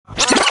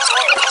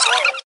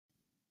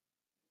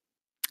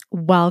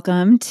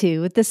Welcome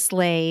to the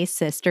Slay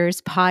Sisters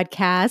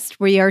podcast.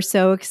 We are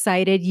so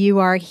excited you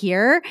are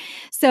here.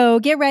 So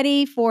get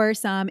ready for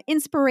some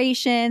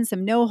inspiration,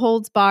 some no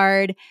holds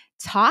barred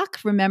talk.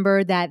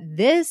 Remember that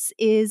this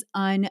is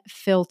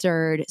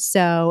unfiltered.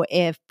 So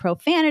if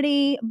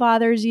profanity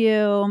bothers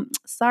you,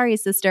 sorry,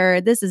 sister,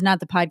 this is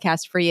not the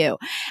podcast for you.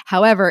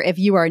 However, if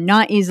you are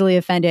not easily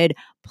offended,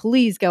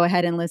 please go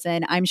ahead and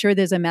listen. I'm sure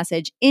there's a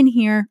message in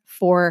here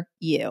for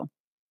you.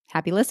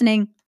 Happy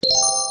listening.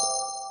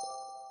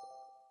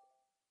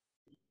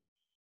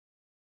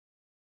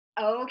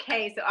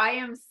 Okay, so I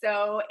am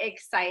so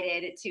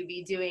excited to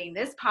be doing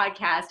this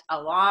podcast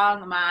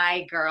along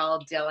my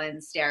girl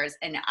Dylan Stairs,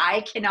 and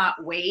I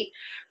cannot wait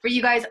for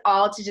you guys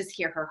all to just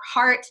hear her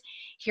heart,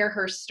 hear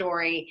her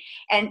story.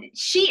 And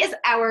she is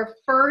our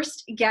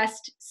first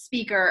guest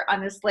speaker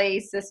on the Slay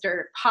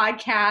Sister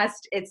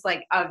podcast. It's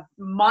like a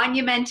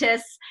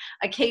monumentous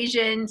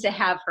occasion to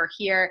have her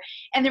here.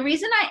 And the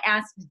reason I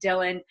asked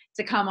Dylan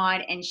to come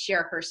on and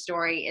share her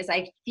story is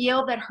I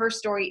feel that her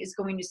story is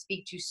going to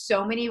speak to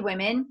so many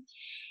women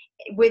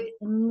with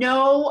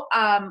no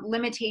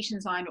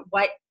limitations on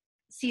what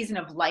season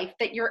of life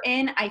that you're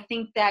in. I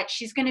think that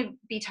she's going to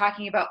be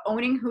talking about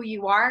owning who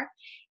you are,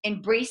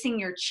 embracing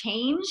your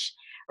change,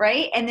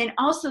 right? And then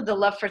also the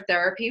love for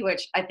therapy,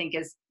 which I think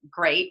is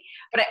great.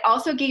 But I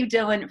also gave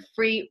Dylan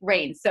free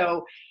reign.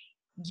 So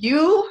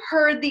you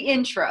heard the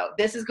intro.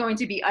 This is going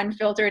to be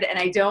unfiltered, and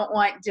I don't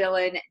want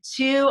Dylan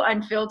to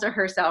unfilter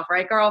herself,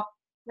 right, girl?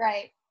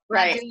 Right.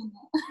 Right.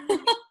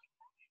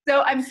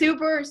 So I'm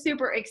super,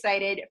 super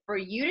excited for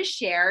you to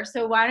share.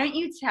 So why don't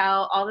you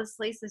tell all the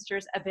Slay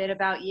Sisters a bit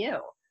about you?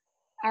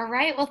 All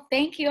right. Well,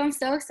 thank you. I'm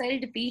so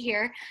excited to be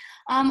here.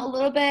 A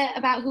little bit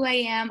about who I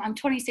am. I'm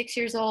 26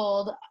 years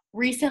old,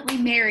 recently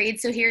married.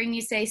 So hearing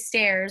you say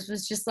Stairs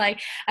was just like,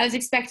 I was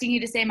expecting you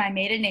to say my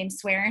maiden name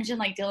Swearingen,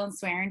 like Dylan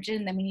Swearingen.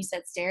 And then when you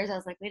said Stairs, I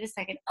was like, wait a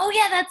second. Oh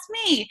yeah, that's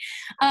me.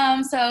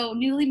 So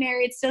newly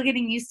married, still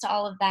getting used to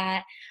all of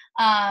that.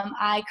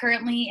 I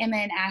currently am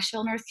in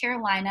Asheville, North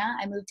Carolina.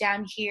 I moved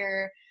down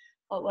here,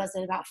 what was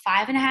it, about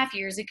 5.5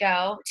 years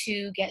ago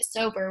to get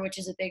sober, which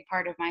is a big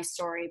part of my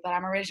story. But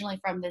I'm originally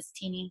from this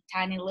teeny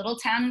tiny little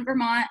town in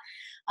Vermont.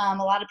 A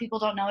lot of people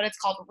don't know it. It's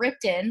called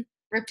Ripton,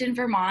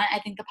 Vermont. I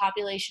think the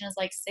population is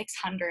like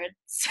 600.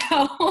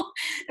 So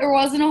there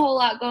wasn't a whole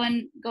lot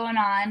going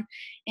on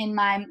in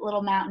my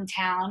little mountain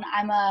town.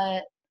 I'm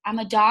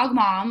a dog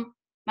mom.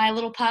 My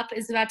little pup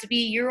is about to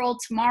be a year old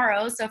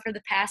tomorrow. So for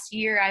the past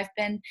year,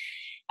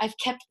 I've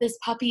kept this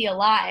puppy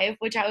alive,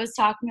 which I was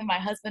talking to my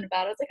husband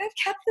about. I was like,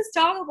 I've kept this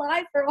dog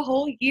alive for a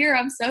whole year.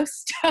 I'm so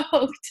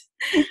stoked.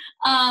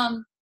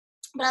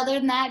 But other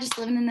than that, just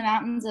living in the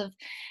mountains of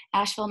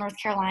Asheville, North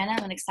Carolina,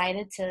 I'm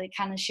excited to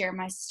kind of share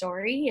my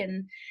story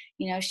and,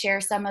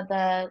 share some of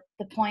the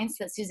points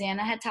that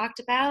Susanna had talked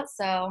about.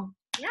 So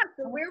yeah.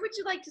 So where would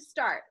you like to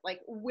start? Like,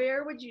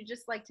 where would you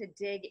just like to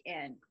dig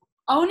in?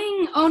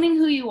 Owning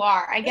who you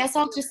are. I guess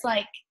I'll just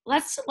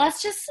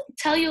let's just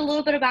tell you a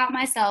little bit about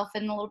myself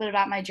and a little bit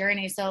about my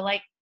journey. So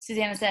like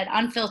Susanna said,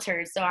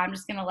 unfiltered. So I'm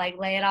just gonna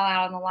lay it all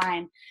out on the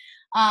line.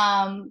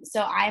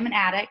 So I'm an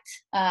addict,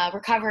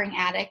 recovering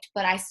addict,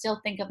 but I still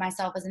think of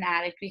myself as an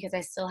addict because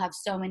I still have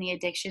so many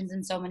addictions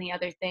and so many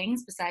other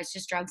things besides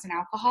just drugs and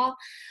alcohol.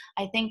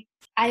 I think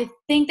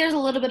there's a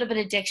little bit of an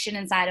addiction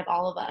inside of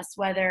all of us,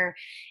 whether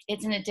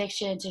it's an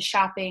addiction to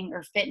shopping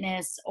or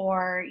fitness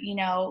or,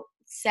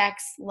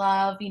 sex,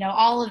 love,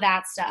 all of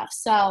that stuff.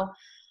 So,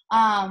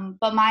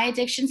 but my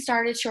addiction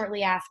started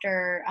shortly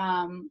after,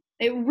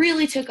 it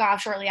really took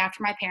off shortly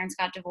after my parents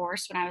got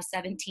divorced when I was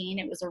 17.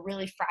 It was a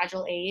really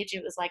fragile age.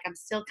 It was like, I'm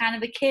still kind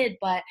of a kid,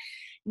 but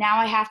now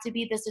I have to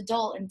be this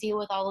adult and deal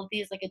with all of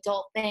these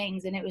adult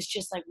things. And it was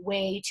just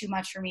way too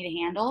much for me to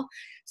handle.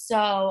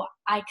 So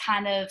I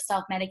kind of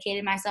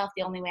self-medicated myself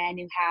the only way I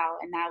knew how.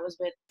 And that was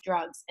with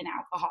drugs and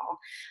alcohol.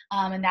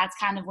 And that's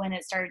kind of when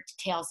it started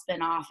to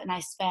tailspin off. And I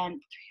spent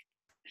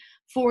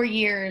 4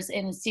 years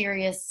in a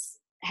serious,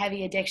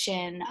 heavy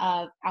addiction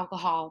of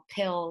alcohol,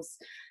 pills,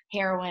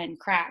 heroin,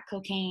 crack,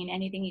 cocaine,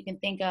 anything you can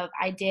think of,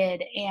 I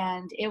did.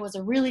 And it was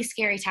a really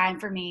scary time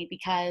for me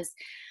because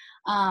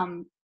I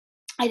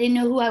didn't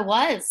know who I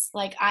was.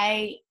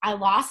 I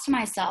lost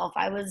myself.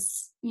 I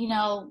was,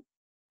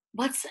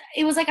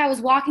 it was like I was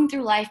walking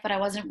through life, but I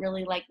wasn't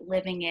really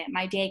living it.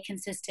 My day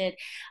consisted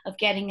of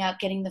getting up,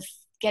 getting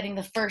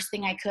the first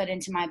thing I could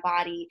into my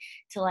body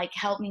to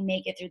help me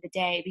make it through the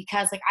day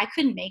because I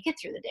couldn't make it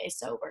through the day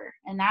sober.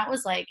 And that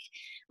was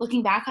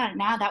looking back on it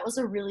now, that was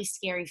a really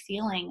scary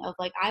feeling of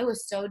I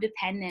was so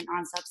dependent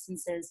on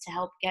substances to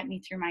help get me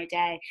through my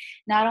day,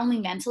 not only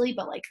mentally,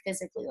 but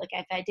physically.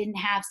 If I didn't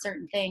have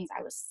certain things,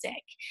 I was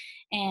sick.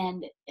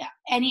 And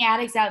any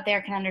addicts out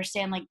there can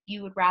understand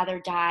you would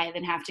rather die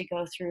than have to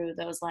go through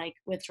those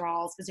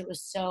withdrawals because it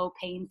was so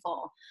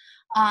painful.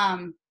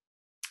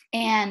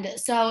 And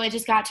so it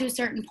just got to a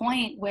certain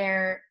point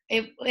where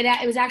it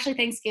was actually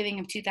Thanksgiving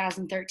of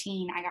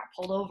 2013. I got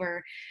pulled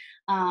over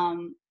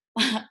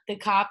the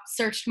cop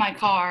searched my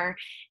car,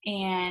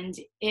 and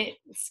it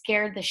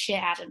scared the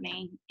shit out of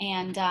me.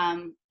 And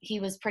he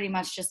was pretty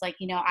much just like,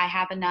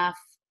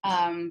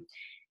 um,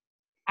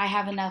 I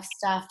have enough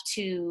stuff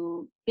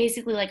to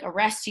basically like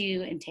arrest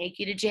you and take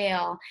you to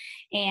jail,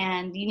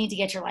 and you need to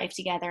get your life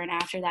together. And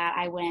after that,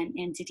 I went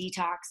into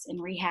detox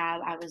and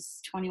rehab. I was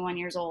 21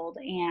 years old,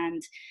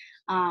 and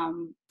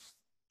um,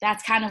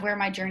 that's kind of where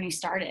my journey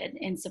started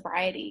in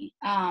sobriety.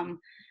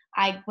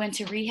 I went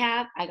to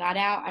rehab. I got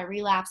out. I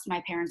relapsed.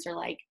 My parents are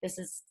like, "This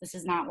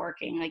is not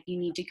working. Like, you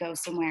need to go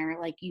somewhere.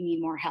 Like, you need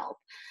more help."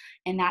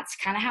 And that's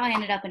kind of how I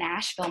ended up in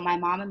Asheville. My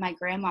mom and my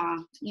grandma,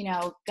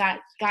 got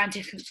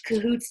into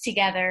cahoots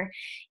together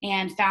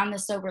and found the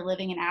sober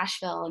living in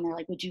Asheville. And they're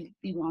like, "Would you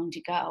be willing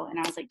to go?" And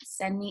I was like,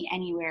 "Send me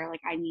anywhere.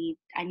 Like, I need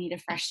a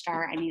fresh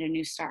start. I need a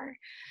new start."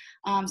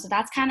 So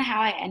that's kind of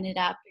how I ended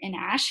up in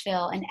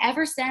Asheville. And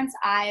ever since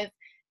I've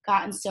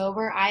gotten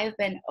sober, I have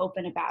been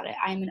open about it.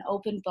 I'm an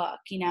open book.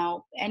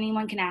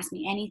 Anyone can ask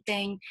me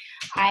anything.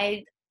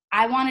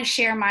 I want to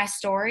share my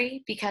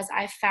story because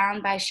I've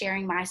found by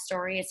sharing my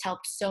story, it's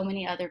helped so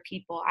many other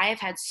people. I have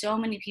had so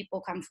many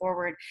people come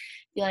forward,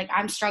 be like,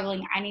 "I'm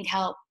struggling. I need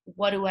help.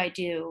 What do I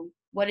do?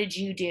 What did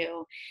you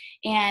do?"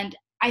 And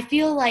I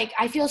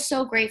feel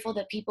so grateful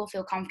that people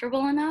feel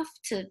comfortable enough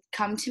to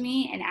come to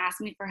me and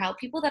ask me for help.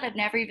 People that I've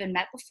never even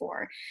met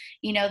before,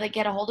 that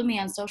get a hold of me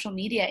on social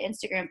media,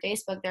 Instagram,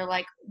 Facebook. They're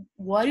like,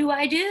 "What do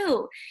I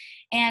do?"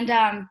 And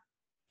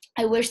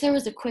I wish there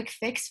was a quick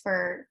fix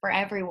for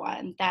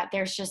everyone, that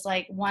there's just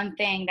like one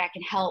thing that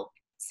can help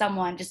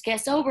someone just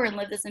get sober and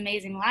live this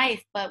amazing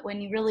life. But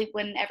when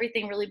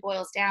everything really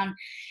boils down,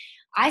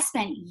 I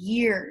spent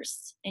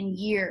years and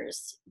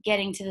years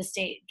getting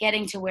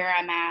to where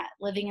I'm at,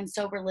 living in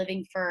sober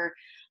living for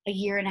a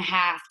year and a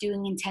half,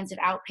 doing intensive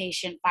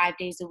outpatient 5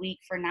 days a week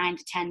for 9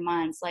 to 10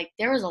 months. Like,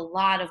 there was a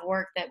lot of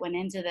work that went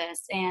into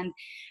this. And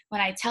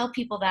when I tell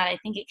people that, I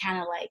think it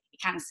kind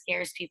of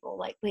scares people.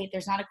 Like, wait,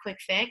 there's not a quick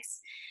fix?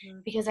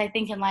 Because I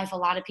think in life, a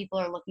lot of people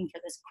are looking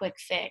for this quick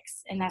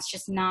fix, and that's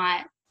just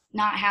not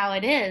how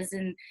it is.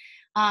 And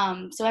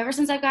so ever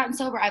since I've gotten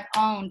sober, I've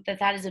owned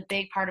that is a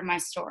big part of my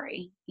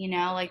story.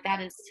 Like, that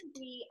is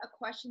a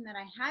question that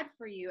I had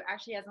for you,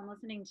 actually, as I'm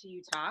listening to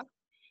you talk.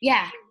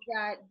 Yeah.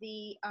 That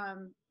the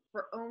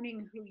for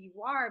owning who you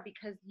are,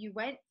 because you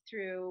went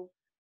through,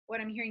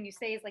 what I'm hearing you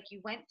say is like, you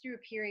went through a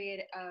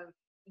period of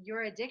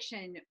your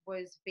addiction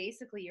was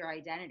basically your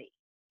identity.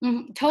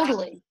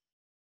 Totally.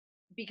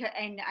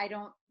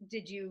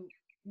 Did you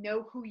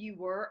know who you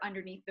were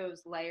underneath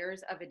those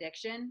layers of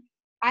addiction?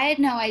 I had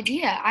no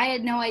idea.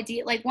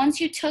 Like,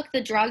 once you took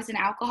the drugs and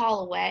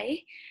alcohol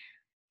away,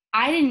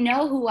 I didn't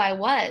know who I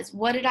was.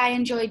 What did I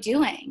enjoy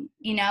doing?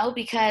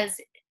 Because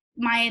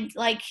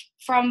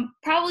from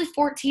probably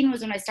 14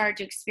 was when I started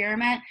to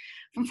experiment.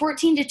 From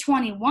 14 to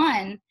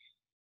 21,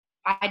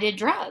 I did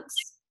drugs.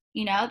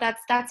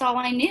 That's all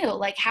I knew.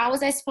 Like, how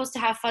was I supposed to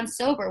have fun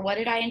sober? What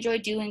did I enjoy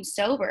doing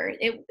sober?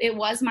 It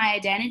was my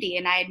identity,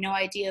 and I had no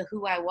idea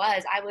who I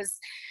was.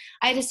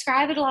 I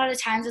describe it a lot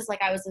of times as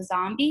like I was a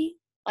zombie.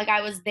 Like,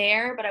 I was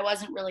there, but I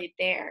wasn't really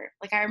there.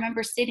 Like, I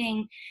remember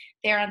sitting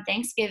there on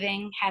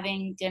Thanksgiving,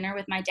 having dinner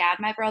with my dad,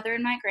 my brother,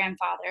 and my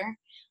grandfather.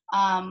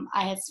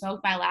 I had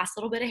smoked my last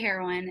little bit of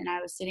heroin, and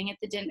I was sitting at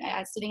the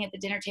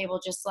dinner table,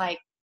 just like,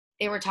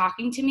 they were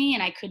talking to me,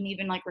 and I couldn't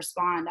even like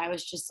respond. I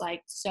was just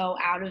like so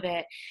out of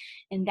it.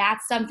 And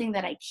that's something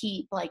that I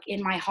keep like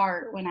in my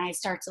heart when I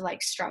start to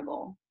like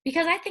struggle,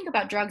 because I think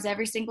about drugs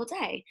every single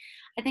day.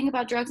 I think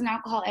about drugs and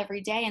alcohol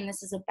every day, and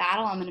this is a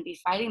battle I'm going to be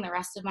fighting the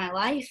rest of my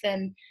life.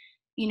 And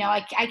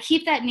I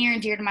keep that near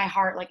and dear to my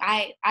heart. Like,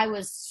 I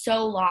was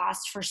so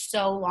lost for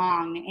so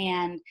long,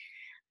 and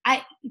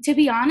to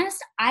be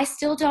honest, I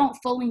still don't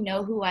fully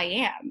know who I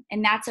am,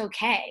 and that's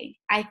okay.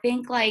 I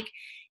think like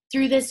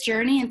through this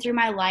journey and through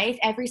my life,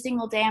 every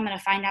single day I'm going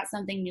to find out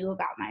something new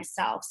about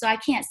myself. So I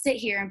can't sit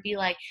here and be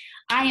like,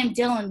 "I am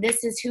Dylan,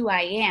 this is who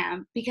I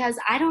am," because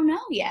I don't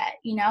know yet.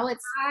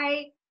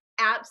 I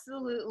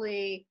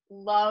absolutely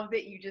love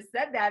that you just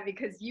said that,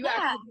 because you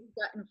actually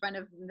got in front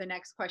of the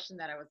next question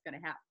that I was going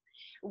to have.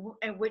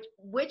 And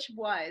which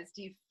was,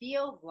 do you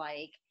feel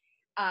like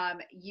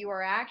you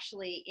are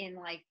actually in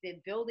like the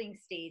building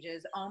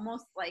stages,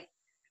 almost like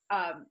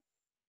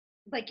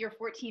you're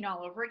 14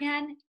 all over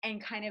again,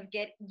 and kind of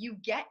get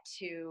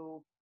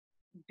to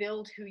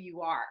build who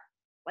you are,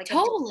 like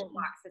Totally. a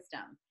block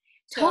system.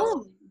 So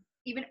Totally.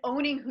 even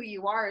owning who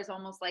you are is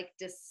almost like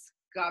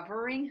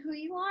discovering who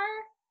you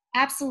are.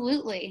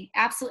 Absolutely.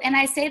 And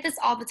I say this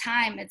all the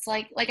time. It's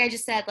like I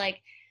just said,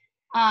 like,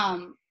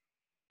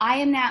 I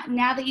am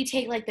now that you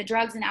take like the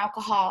drugs and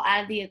alcohol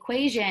out of the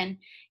equation,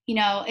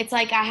 it's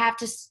like I have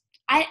to,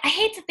 I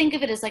hate to think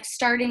of it as like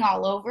starting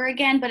all over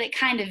again, but it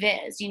kind of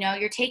is.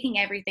 You're taking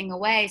everything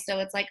away. So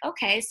it's like,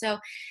 okay, so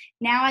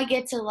now I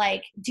get to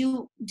like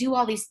do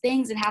all these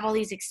things and have all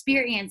these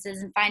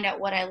experiences and find out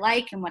what I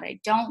like and what I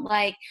don't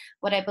like,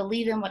 what I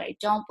believe in, what I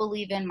don't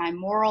believe in, my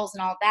morals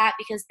and all that,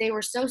 because they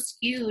were so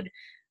skewed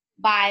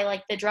by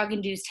like the drug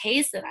induced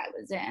haze that I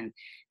was in.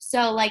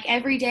 So like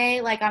every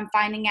day, like I'm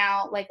finding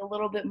out like a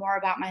little bit more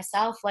about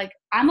myself. Like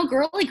I'm a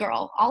girly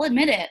girl. I'll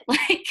admit it.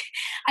 Like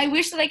I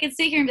wish that I could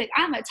sit here and be like,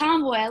 I'm a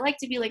tomboy. I like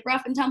to be like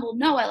rough and tumble.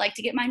 No, I like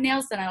to get my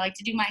nails done. I like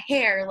to do my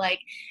hair. Like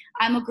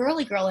I'm a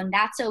girly girl and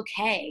that's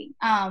okay.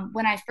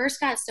 When I first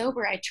got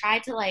sober, I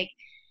tried to like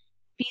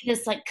be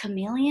this like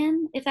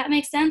chameleon, if that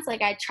makes sense.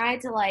 Like I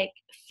tried to like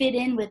fit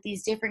in with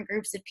these different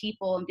groups of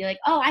people and be like,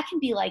 oh, I can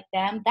be like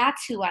them.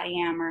 That's who I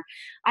am. Or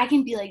I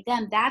can be like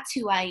them. That's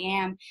who I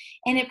am.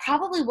 And it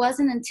probably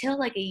wasn't until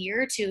like a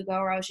year or two ago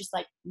where I was just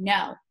like,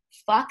 no,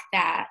 fuck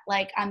that.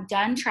 Like I'm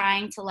done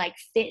trying to like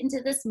fit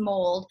into this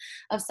mold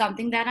of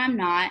something that I'm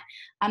not.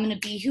 I'm going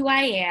to be who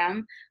I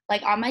am.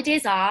 Like on my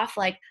days off,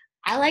 like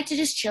I like to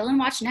just chill and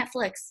watch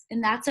Netflix,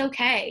 and that's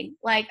okay.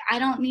 Like I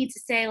don't need to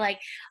say like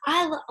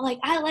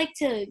I like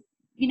to,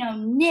 you know,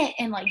 knit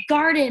and like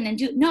garden and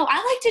do. No, I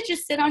like to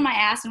just sit on my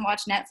ass and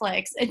watch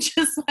Netflix and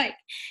just like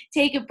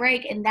take a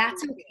break, and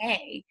that's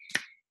okay.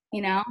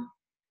 You know?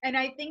 And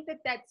I think that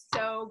that's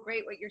so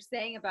great what you're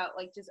saying about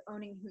like just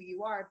owning who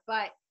you are,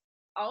 but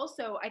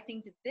also I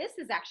think that this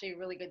is actually a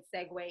really good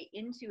segue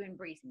into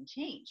embracing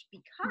change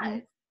Mm-hmm.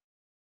 because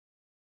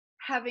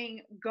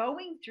having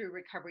going through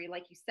recovery,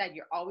 like you said,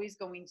 you're always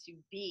going to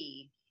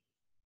be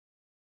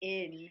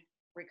in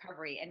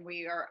recovery. And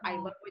we are, I Yeah.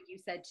 love what you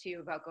said too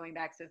about going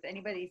back. So if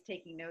anybody's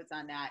taking notes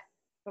on that,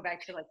 go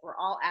back to like, we're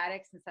all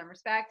addicts in some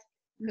respect.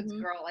 Because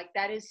Mm-hmm. girl, like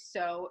that is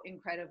so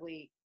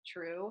incredibly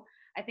true.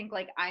 I think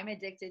like I'm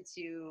addicted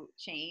to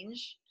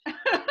change.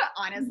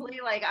 Honestly,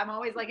 like I'm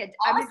always like, I'm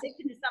Awesome.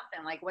 addicted to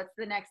something. Like, what's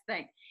the next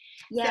thing?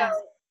 So Yes.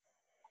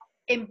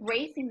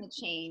 embracing the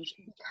change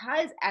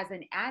because as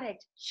an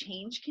addict,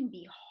 change can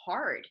be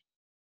hard.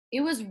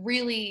 It was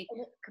really,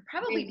 And it could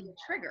probably be really.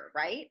 a trigger,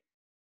 right?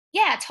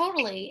 Yeah,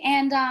 totally.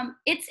 And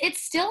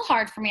it's still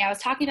hard for me. I was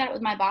talking about it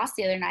with my boss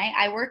the other night.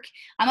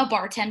 I'm a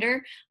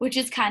bartender, which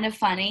is kind of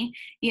funny.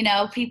 You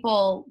know,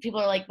 people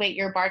are like, "Wait,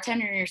 you're a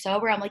bartender and you're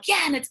sober?" I'm like,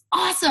 "Yeah, and it's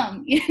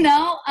awesome." You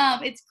know,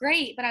 it's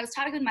great. But I was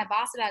talking with my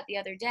boss about it the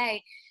other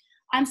day.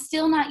 I'm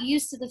still not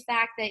used to the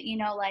fact that, you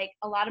know, like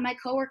a lot of my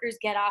coworkers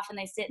get off and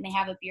they sit and they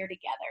have a beer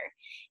together.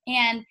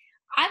 And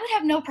I would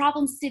have no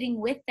problem sitting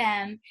with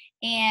them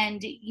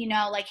and, you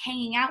know, like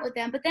hanging out with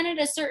them. But then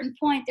at a certain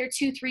point, they're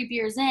 2, 3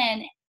 beers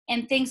in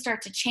and things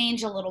start to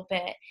change a little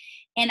bit.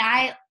 And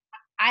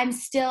I'm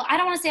still, I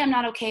don't want to say I'm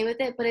not okay with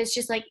it, but it's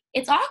just like,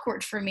 it's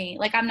awkward for me.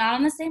 Like, I'm not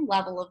on the same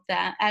level of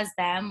them as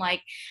them.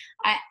 Like,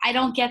 I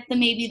don't get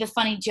maybe the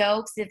funny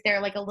jokes if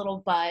they're like a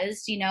little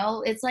buzzed, you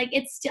know, it's like,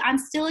 I'm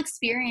still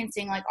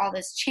experiencing like all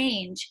this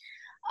change.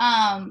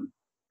 And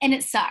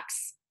it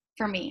sucks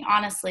for me,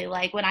 honestly.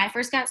 Like when I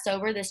first got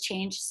sober, this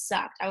change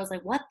sucked. I was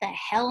like, what the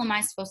hell am I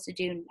supposed to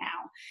do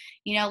now?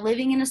 You know,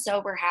 living in a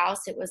sober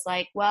house, it was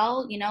like,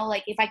 well, you know,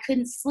 like if I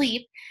couldn't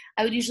sleep,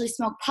 I would usually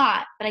smoke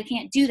pot, but I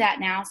can't do that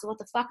now. So what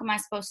the fuck am I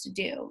supposed to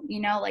do? You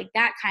know, like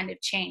that kind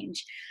of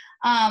change.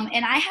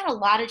 And I had a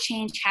lot of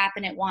change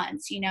happen at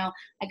once. You know,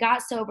 I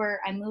got sober,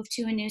 I moved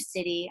to a new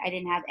city, I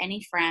didn't have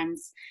any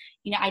friends.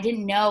 You know, I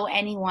didn't know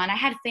anyone. I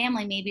had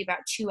family maybe about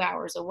 2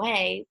 hours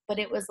away, but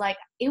it was like,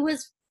 it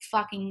was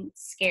fucking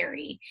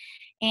scary.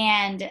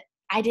 And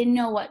I didn't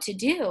know what to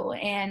do.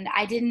 And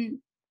I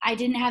didn't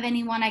have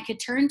anyone I could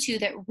turn to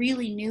that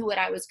really knew what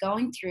I was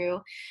going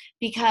through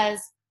because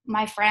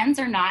my friends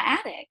are not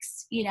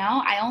addicts. You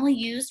know, I only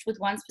used with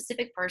one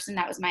specific person,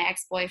 that was my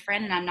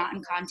ex-boyfriend, and I'm not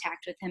in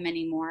contact with him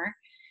anymore,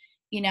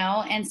 you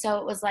know? And so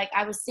it was like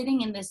I was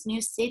sitting in this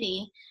new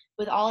city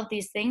with all of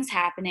these things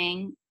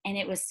happening and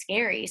it was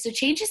scary. So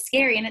change is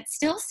scary and it's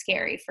still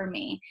scary for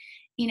me.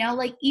 You know,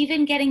 like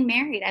even getting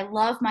married, I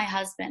love my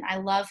husband. I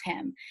love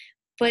him.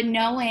 But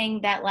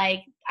knowing that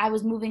like I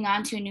was moving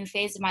on to a new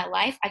phase of my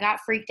life, I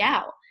got freaked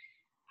out.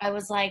 I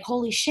was like,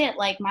 holy shit,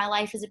 like my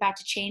life is about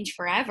to change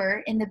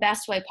forever in the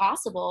best way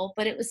possible,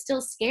 but it was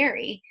still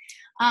scary.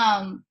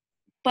 Um,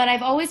 but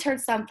I've always heard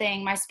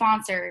something, my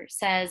sponsor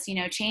says, you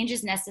know, change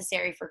is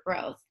necessary for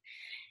growth.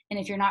 And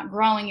if you're not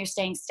growing, you're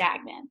staying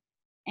stagnant.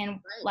 And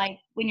Right. like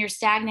when you're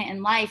stagnant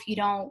in life, you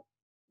don't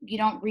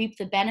reap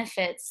the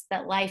benefits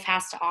that life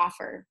has to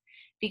offer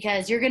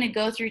because you're going to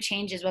go through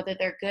changes, whether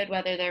they're good,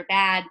 whether they're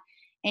bad.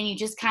 And you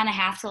just kind of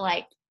have to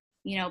like,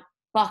 you know,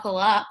 buckle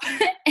up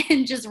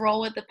and just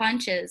roll with the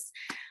punches.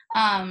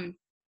 Um,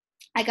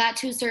 I got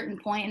to a certain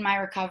point in my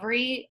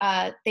recovery.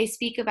 They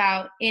speak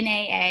about in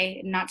AA,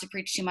 not to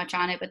preach too much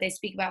on it, but they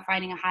speak about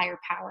finding a higher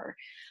power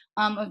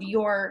of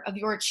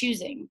your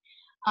choosing.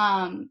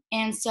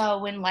 And so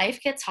when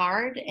life gets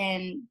hard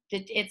and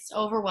it's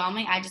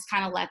overwhelming, I just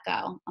kind of let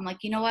go. I'm like,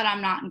 you know what?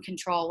 I'm not in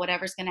control.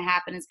 Whatever's going to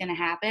happen is going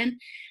to happen.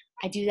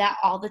 I do that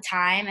all the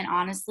time. And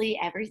honestly,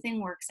 everything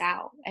works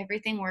out.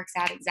 Everything works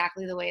out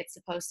exactly the way it's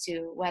supposed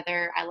to,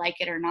 whether I like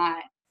it or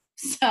not.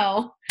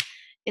 So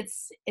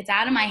it's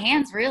out of my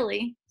hands,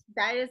 really.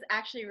 That is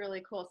actually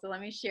really cool. So let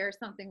me share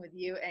something with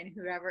you and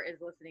whoever is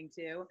listening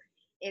to.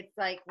 It's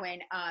like when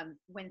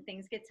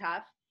things get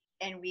tough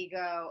and we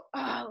go,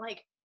 oh,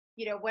 like,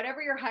 you know,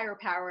 whatever your higher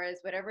power is,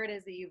 whatever it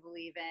is that you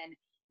believe in,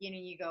 you know,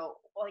 you go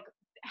like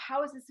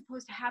how is this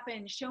supposed to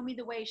happen? Show me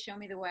the way, show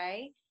me the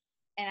way.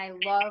 And I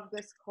love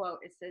this quote.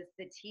 It says,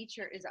 the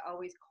teacher is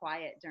always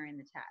quiet during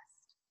the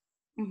test,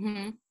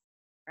 Mm-hmm.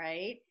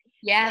 right? So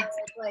Yeah,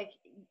 it's like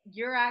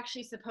you're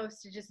actually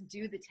supposed to just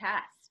do the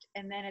test.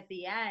 And then at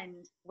the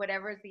end,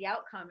 whatever is the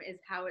outcome is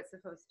how it's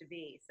supposed to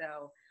be.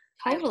 So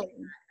I was totally.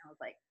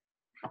 like,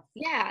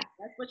 Yeah.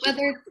 that's what she's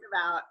Whether talking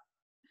about.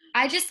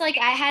 I just like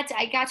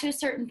I got to a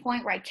certain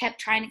point where I kept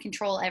trying to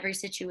control every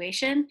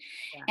situation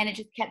Yeah. and it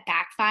just kept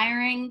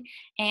backfiring.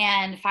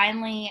 And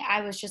finally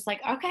I was just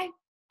like, okay,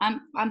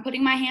 I'm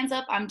putting my hands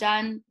up. I'm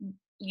done.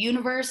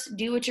 Universe,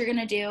 do what you're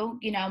gonna do.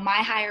 You know, my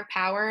higher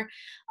power.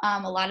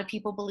 A lot of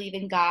people believe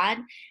in God.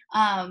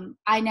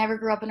 I never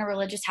grew up in a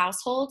religious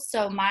household,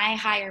 so my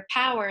higher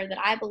power that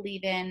I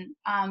believe in,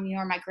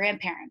 are my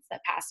grandparents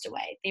that passed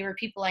away. They were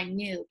people I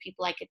knew,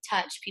 people I could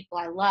touch, people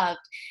I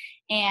loved.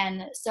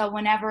 And so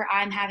whenever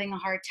I'm having a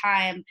hard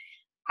time,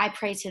 I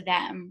pray to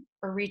them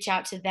or reach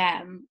out to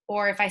them.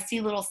 Or if I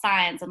see little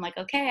signs, I'm like,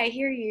 okay, I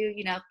hear you,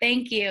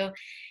 thank you.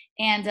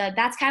 And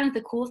that's kind of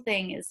the cool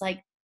thing is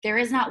like, there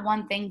is not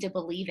one thing to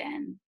believe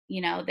in.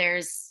 You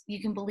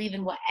can believe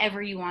in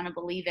whatever you want to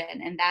believe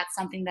in. And that's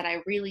something that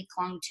I really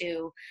clung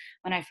to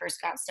when I first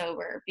got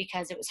sober,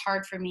 because it was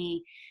hard for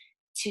me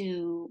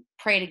to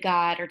pray to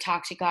God or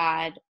talk to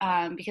God,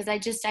 because I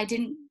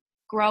didn't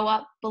grow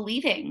up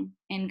believing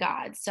in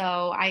God.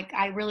 So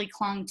I really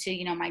clung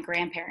to, my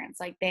grandparents.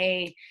 Like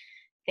they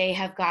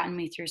have gotten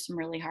me through some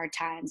really hard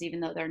times, even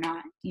though they're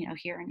not,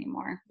 here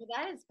anymore. Well,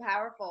 that is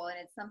powerful. And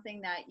it's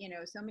something that,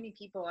 so many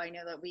people, I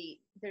know that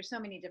there's so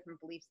many different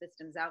belief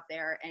systems out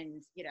there.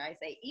 And, I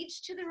say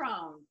each to their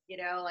own,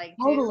 like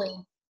Totally.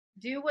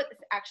 do what's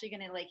actually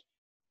going to, like,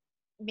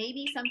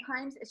 maybe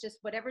sometimes it's just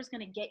whatever's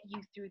going to get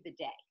you through the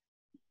day.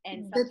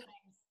 And sometimes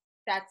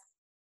that's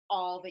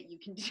all that you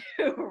can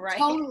do, right?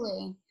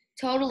 Totally.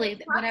 So Whatever.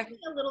 talk to me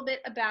a little bit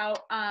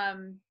about,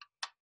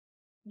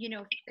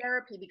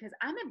 therapy, because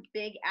I'm a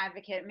big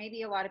advocate.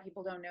 Maybe a lot of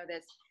people don't know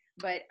this,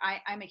 but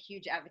I'm a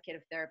huge advocate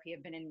of therapy.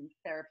 I've been in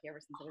therapy ever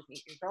since I was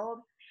 8 years old.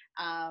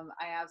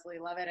 I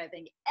absolutely love it. I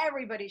think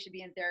everybody should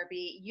be in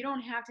therapy. You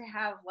don't have to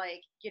have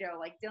like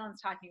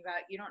Dylan's talking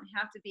about, you don't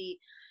have to be,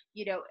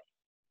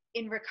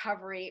 in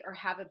recovery or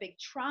have a big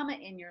trauma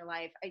in your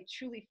life. I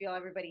truly feel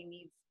everybody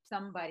needs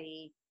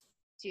somebody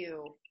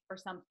or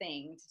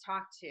something to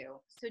talk to.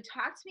 So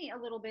talk to me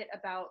a little bit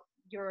about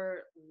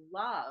your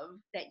love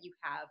that you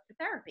have for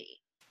therapy.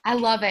 I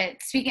love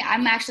it.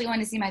 I'm actually going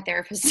to see my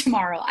therapist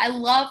tomorrow. I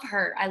love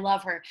her.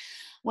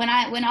 When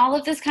all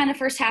of this kind of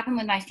first happened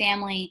with my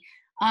family,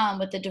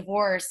 with the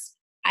divorce,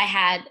 I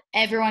had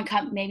everyone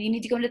come, maybe you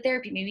need to go into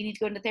therapy. Maybe you need to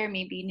go into therapy.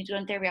 Maybe you need to go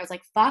into therapy. I was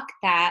like, fuck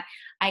that.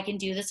 I can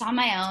do this on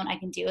my own. I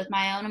can deal with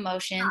my own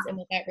emotions. And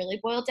what that really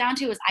boiled down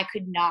to is I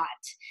could not.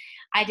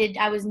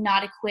 I was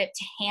not equipped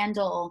to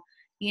handle,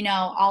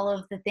 all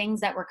of the things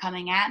that were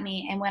coming at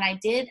me. And when I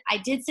did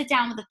sit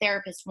down with a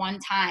therapist one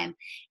time,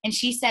 and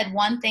she said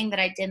one thing that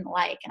I didn't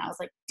like. And I was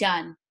like,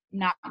 done,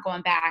 not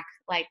going back.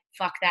 Like,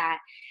 fuck that.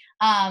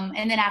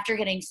 And then after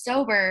getting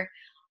sober,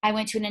 I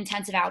went to an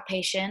intensive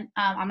outpatient.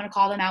 I'm going to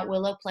call them out,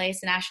 Willow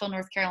Place in Asheville,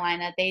 North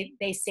Carolina.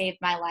 They saved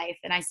my life.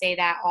 And I say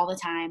that all the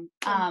time.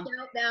 Shout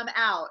them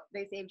out.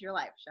 They saved your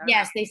life.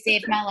 Yes, they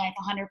saved my life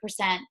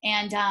 100%.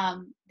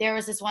 And there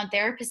was this one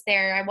therapist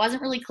there. I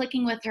wasn't really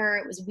clicking with her.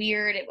 It was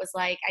weird. It was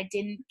like I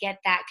didn't get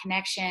that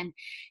connection.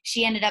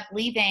 She ended up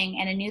leaving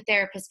and a new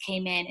therapist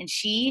came in and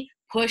she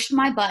pushed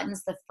my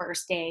buttons the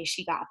first day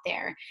she got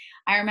there.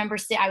 I remember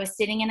I was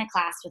sitting in a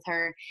class with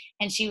her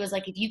and she was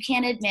like, if you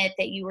can't admit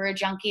that you were a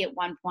junkie at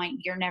one point,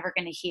 you're never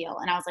going to heal.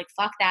 And I was like,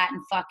 fuck that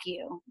and fuck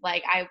you.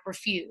 Like, I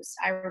refuse.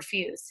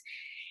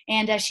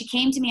 And she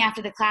came to me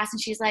after the class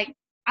and she's like,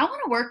 I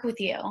want to work with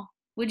you.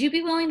 Would you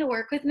be willing to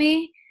work with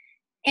me?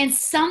 And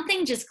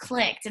something just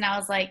clicked. And I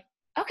was like,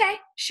 okay,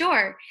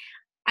 sure.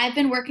 I've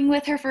been working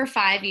with her for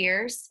 5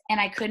 years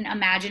and I couldn't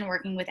imagine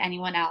working with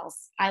anyone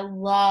else. I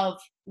love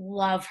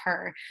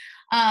her.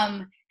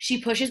 She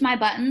pushes my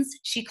buttons.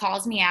 She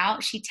calls me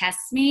out. She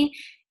tests me.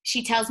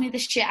 She tells me the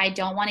shit I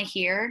don't want to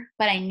hear,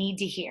 but I need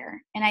to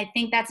hear. And I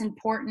think that's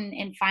important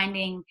in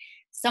finding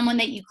someone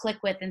that you click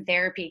with in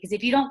therapy. Because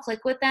if you don't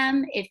click with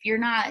them, if they're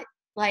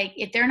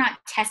not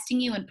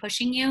testing you and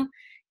pushing you,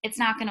 it's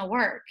not going to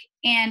work.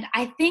 And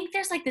I think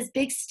there's like this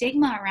big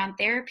stigma around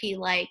therapy.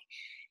 Like,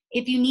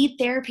 if you need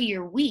therapy,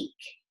 you're weak.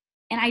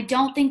 And I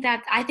don't think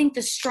that, I think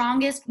the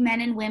strongest men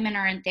and women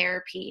are in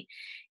therapy.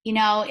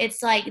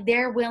 It's like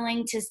they're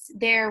willing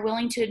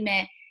to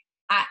admit,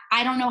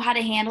 I don't know how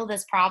to handle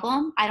this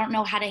problem. I don't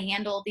know how to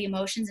handle the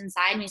emotions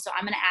inside me. So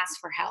I'm going to ask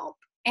for help.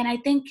 And I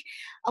think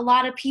a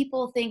lot of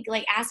people think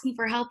like asking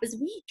for help is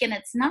weak, and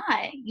it's not.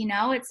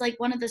 It's like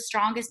one of the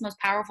strongest, most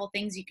powerful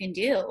things you can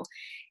do.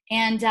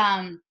 And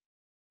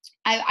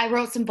I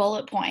wrote some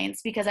bullet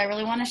points because I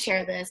really want to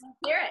share this. Let's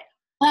hear it.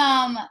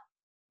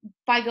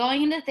 By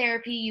going into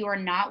therapy, you are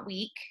not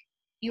weak.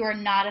 You are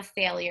not a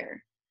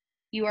failure.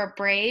 You are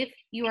brave,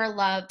 you are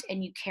loved,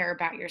 and you care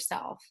about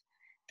yourself.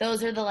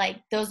 those are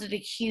the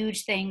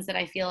huge things that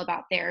I feel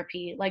about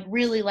therapy. Like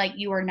really, like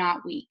you are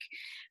not weak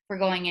for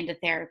going into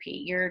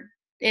therapy.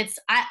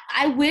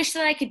 I wish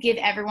that I could give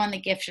everyone the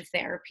gift of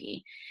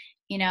therapy,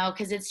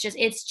 because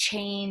it's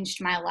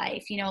changed my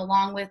life,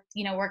 along with,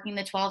 working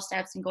the 12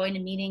 steps and going to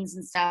meetings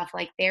and stuff.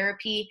 Like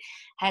therapy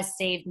has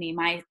saved me.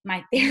 My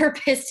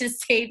therapist has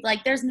saved,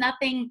 like, there's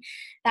nothing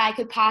that I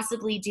could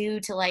possibly do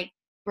to like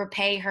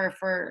repay her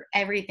for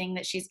everything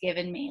that she's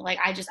given me. Like,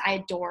 I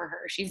adore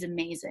her. She's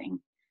amazing.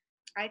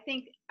 I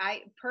think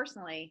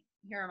personally,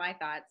 here are my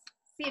thoughts.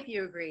 See if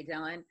you agree,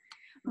 Dylan.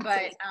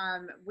 But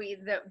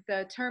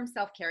the term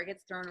self-care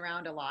gets thrown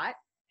around a lot.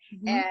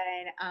 Mm-hmm.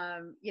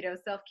 And,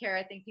 self-care,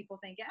 I think people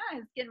think,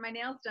 it's getting my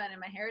nails done and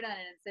my hair done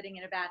and sitting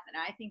in a bath.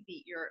 And I think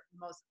that your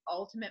most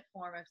ultimate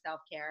form of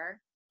self-care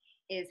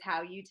is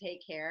how you take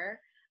care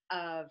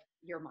of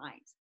your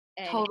mind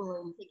and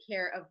totally take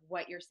care of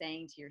what you're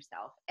saying to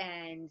yourself.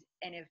 And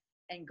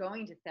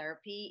going to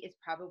therapy is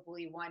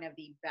probably one of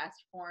the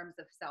best forms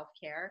of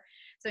self-care.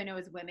 So I know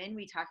as women,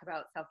 we talk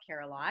about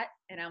self-care a lot,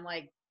 and I'm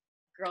like,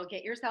 girl,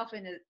 get yourself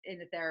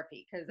into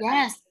therapy, because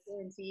yes. I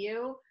guarantee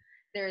you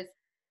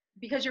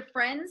because your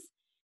friends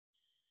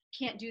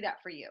can't do that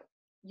for you.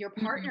 Your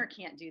partner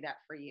mm-hmm. can't do that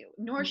for you,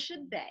 nor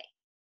should they.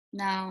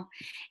 No.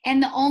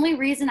 And the only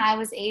reason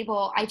I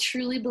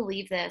truly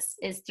believe this,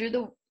 is through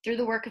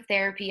the work of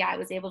therapy, I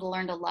was able to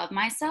learn to love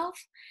myself,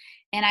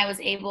 and I was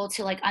able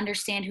to like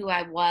understand who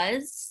I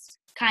was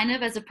kind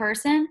of as a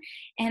person.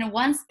 And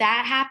once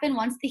that happened,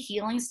 once the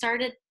healing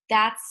started,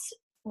 that's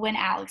when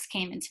Alex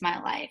came into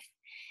my life.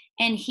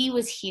 And he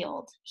was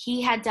healed.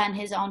 He had done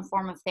his own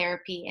form of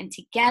therapy, and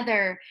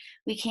together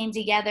we came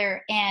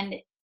together. And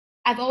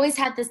I've always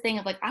had this thing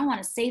of like, I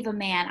want to save a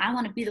man. I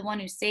want to be the one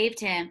who saved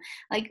him.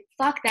 Like,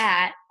 fuck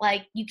that.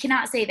 Like, you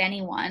cannot save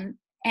anyone.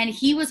 And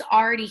he was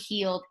already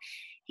healed.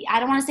 I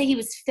don't want to say he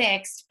was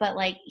fixed, but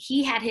like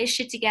he had his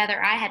shit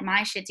together. I had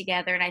my shit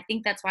together. And I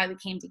think that's why we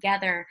came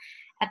together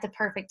at the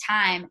perfect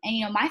time.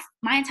 And,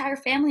 my entire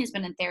family has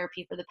been in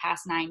therapy for the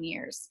past 9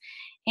 years,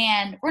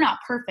 and we're not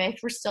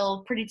perfect. We're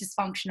still pretty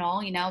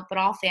dysfunctional, but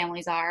all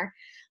families are.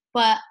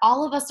 But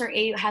all of us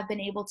have been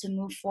able to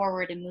move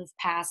forward and move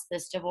past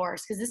this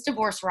divorce, because this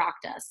divorce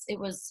rocked us. It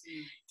was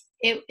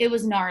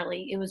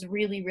gnarly. It was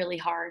really, really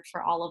hard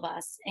for all of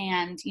us.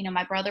 And,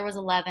 my brother was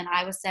 11.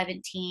 I was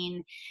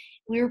 17.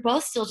 We were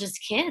both still just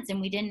kids,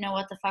 and we didn't know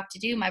what the fuck to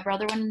do. My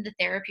brother went into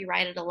therapy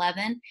right at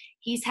 11.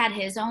 He's had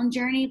his own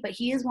journey, but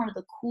he is one of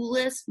the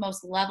coolest,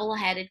 most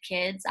level-headed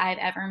kids I've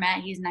ever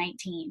met. He's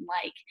 19.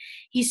 Like,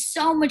 he's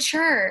so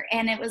mature.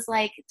 And it was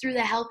like through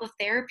the help of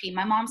therapy.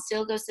 My mom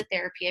still goes to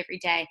therapy every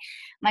day.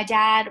 My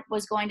dad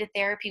was going to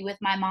therapy with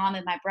my mom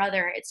and my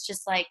brother. It's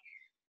just like,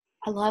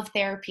 I love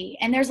therapy.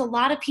 And there's a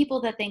lot of people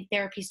that think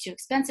therapy is too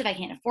expensive. I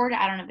can't afford it.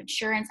 I don't have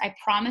insurance. I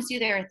promise you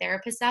there are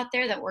therapists out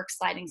there that work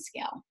sliding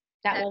scale.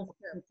 That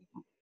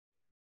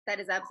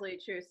is absolutely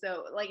true.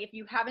 So like, if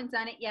you haven't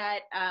done it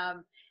yet,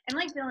 and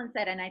like Dylan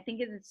said, and I think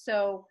it's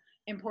so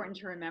important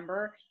to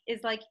remember,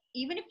 is like,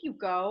 even if you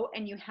go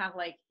and you have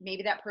like,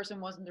 maybe that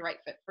person wasn't the right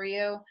fit for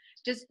you,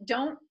 just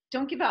don't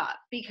give up,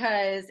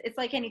 because it's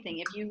like anything.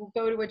 If you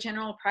go to a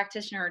general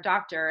practitioner or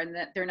doctor and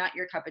that they're not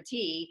your cup of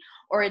tea,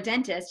 or a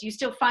dentist, you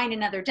still find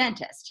another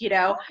dentist,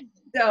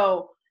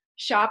 So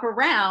shop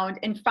around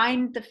and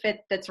find the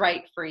fit that's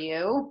right for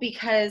you,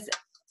 because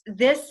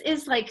this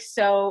is like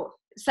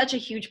such a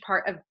huge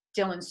part of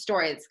Dylan's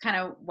story. It's kind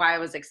of why I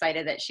was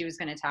excited that she was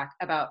going to talk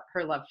about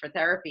her love for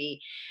therapy,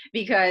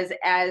 because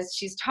as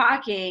she's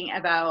talking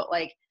about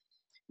like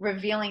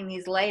revealing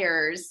these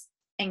layers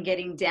and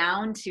getting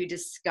down to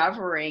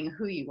discovering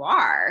who you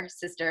are,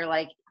 sister,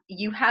 like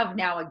you have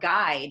now a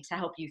guide to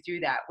help you through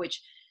that, which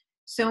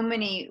so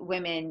many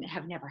women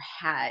have never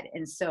had.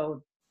 And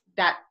so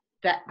that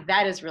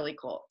is really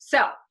cool.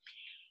 So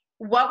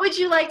what would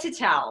you like to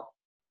tell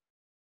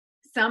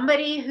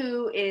somebody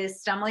who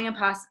is stumbling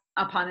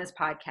upon this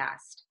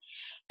podcast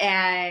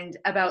and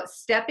about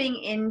stepping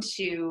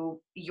into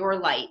your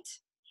light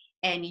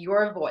and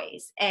your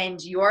voice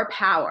and your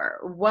power?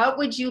 What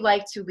would you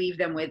like to leave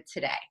them with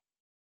today?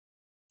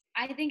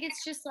 I think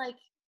it's just like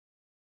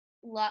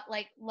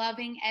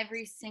loving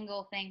every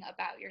single thing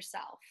about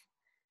yourself.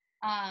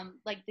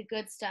 Like the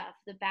good stuff,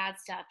 the bad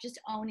stuff, just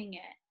owning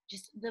it.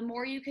 Just the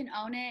more you can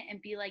own it and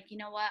be like, you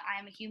know what,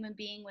 I'm a human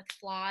being with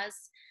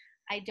flaws.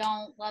 I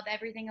don't love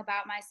everything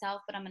about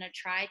myself, but I'm going to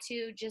try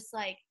to. Just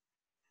like,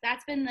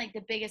 that's been like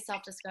the biggest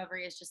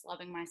self-discovery, is just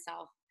loving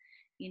myself,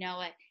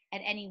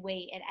 at any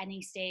weight, at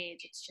any stage.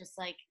 It's just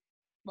like,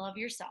 love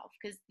yourself,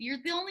 because you're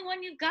the only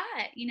one you've got,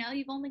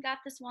 you've only got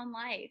this one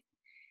life.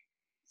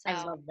 So.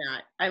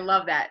 I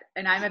love that.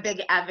 And I'm a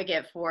big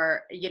advocate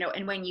for,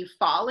 and when you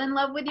fall in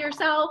love with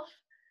yourself,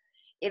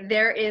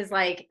 there is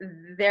like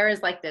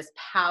this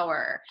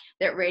power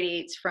that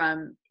radiates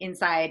from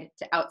inside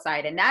to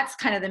outside. And that's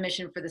kind of the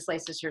mission for the Slay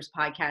Sisters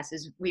podcast,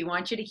 is we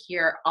want you to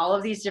hear all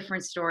of these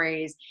different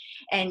stories,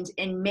 and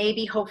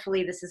maybe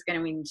hopefully this is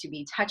going to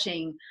be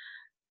touching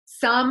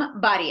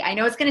somebody. I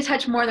know it's going to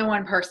touch more than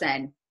one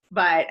person,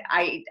 but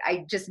I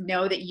just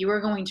know that you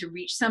are going to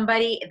reach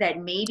somebody that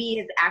maybe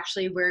is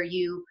actually where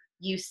you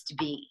used to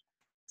be.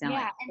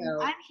 Yeah,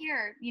 and I'm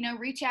here.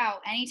 Reach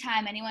out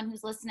anytime. Anyone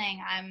who's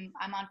listening,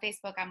 I'm on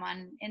Facebook. I'm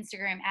on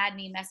Instagram. Add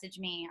me, message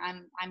me.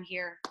 I'm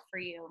here for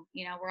you.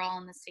 We're all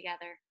in this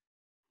together.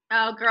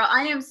 Oh, girl,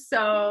 I am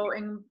so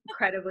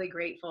incredibly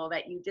grateful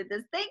that you did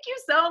this. Thank you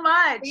so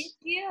much. Thank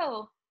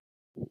you.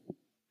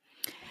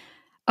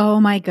 Oh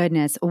my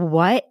goodness.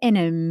 What an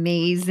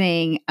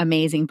amazing,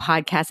 amazing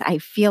podcast. I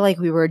feel like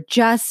we were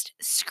just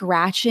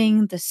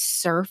scratching the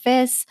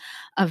surface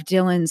of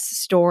Dylan's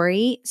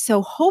story.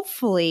 So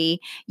hopefully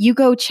you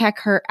go check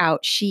her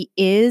out. She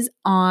is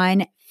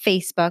on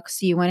Facebook.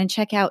 So you want to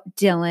check out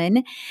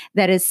Dylan.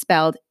 That is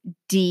spelled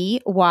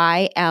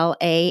Dylann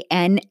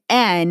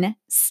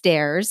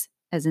stairs,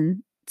 as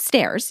in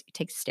stairs. You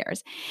take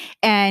stairs.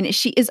 And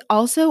she is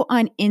also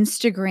on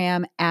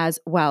Instagram as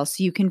well.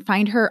 So you can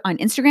find her on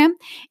Instagram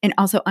and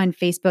also on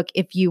Facebook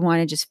if you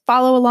want to just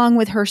follow along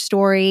with her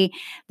story.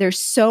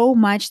 There's so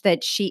much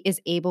that she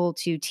is able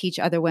to teach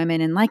other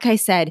women. And like I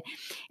said,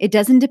 it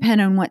doesn't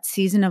depend on what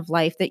season of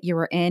life that you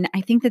are in.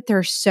 I think that there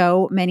are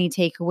so many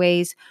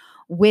takeaways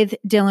with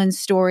Dylan's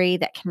story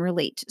that can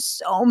relate to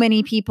so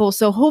many people.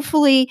 So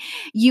hopefully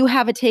you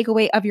have a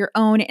takeaway of your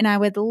own. And I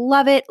would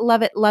love it,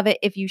 love it, love it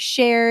if you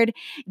shared,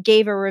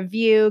 gave a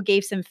review,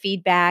 gave some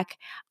feedback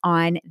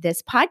on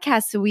this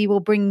podcast. So we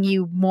will bring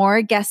you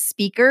more guest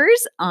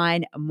speakers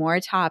on more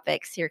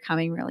topics here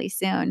coming really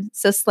soon.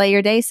 So slay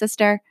your day,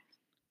 sister.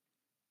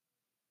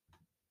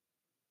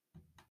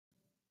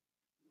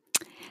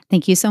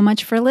 Thank you so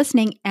much for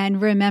listening.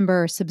 And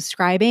remember,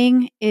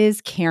 subscribing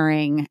is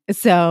caring.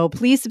 So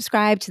please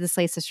subscribe to the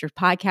Slay Sisters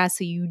podcast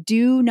so you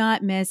do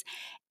not miss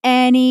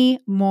any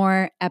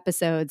more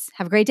episodes.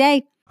 Have a great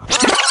day.